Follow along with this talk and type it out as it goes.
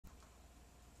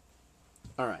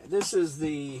Alright, this is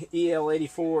the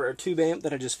EL84 Tube Amp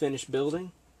that I just finished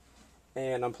building,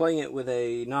 and I'm playing it with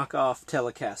a knockoff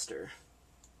Telecaster.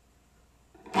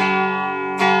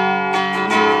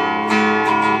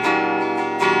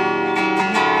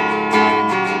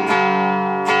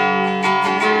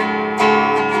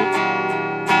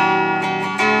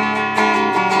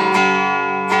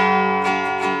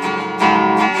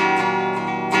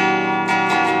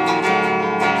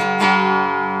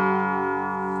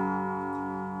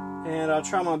 And I'll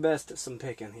try my best at some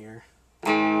picking here.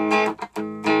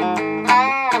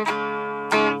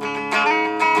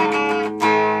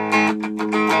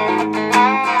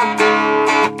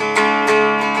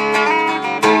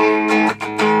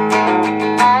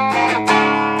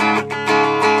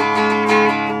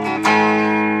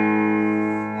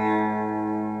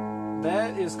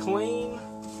 That is clean.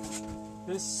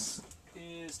 This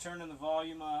is turning the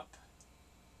volume up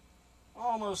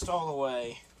almost all the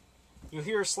way. You'll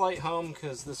hear a slight hum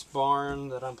because this barn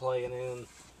that I'm playing in,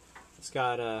 it's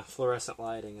got fluorescent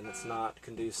lighting and it's not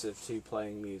conducive to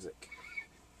playing music.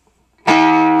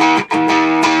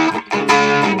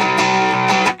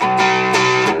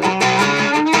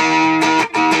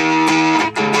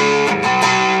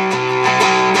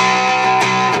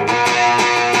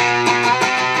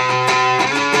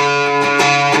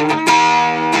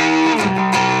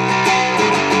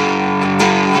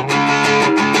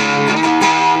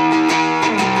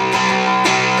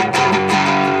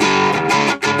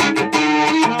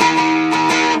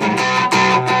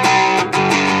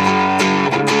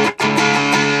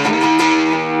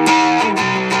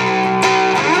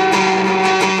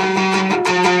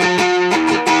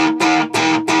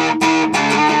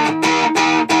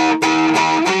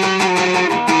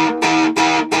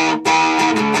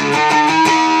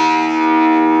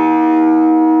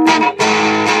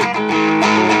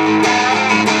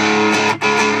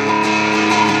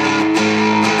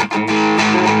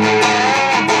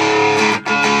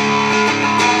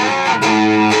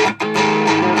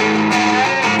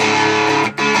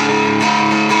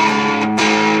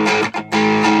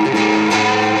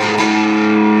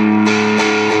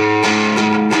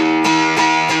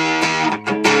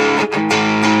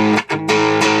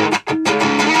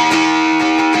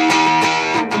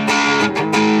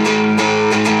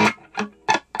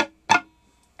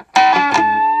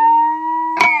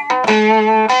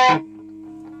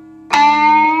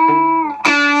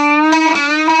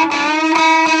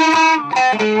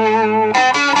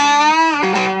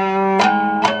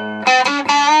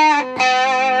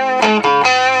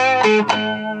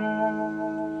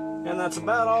 And that's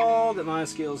about all that my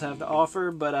skills have to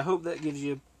offer, but I hope that gives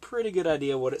you a pretty good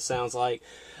idea what it sounds like.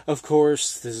 Of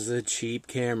course, this is a cheap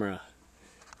camera,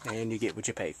 and you get what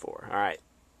you pay for. Alright,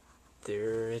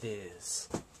 there it is.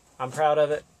 I'm proud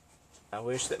of it. I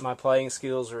wish that my playing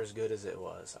skills were as good as it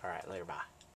was. Alright, later, bye.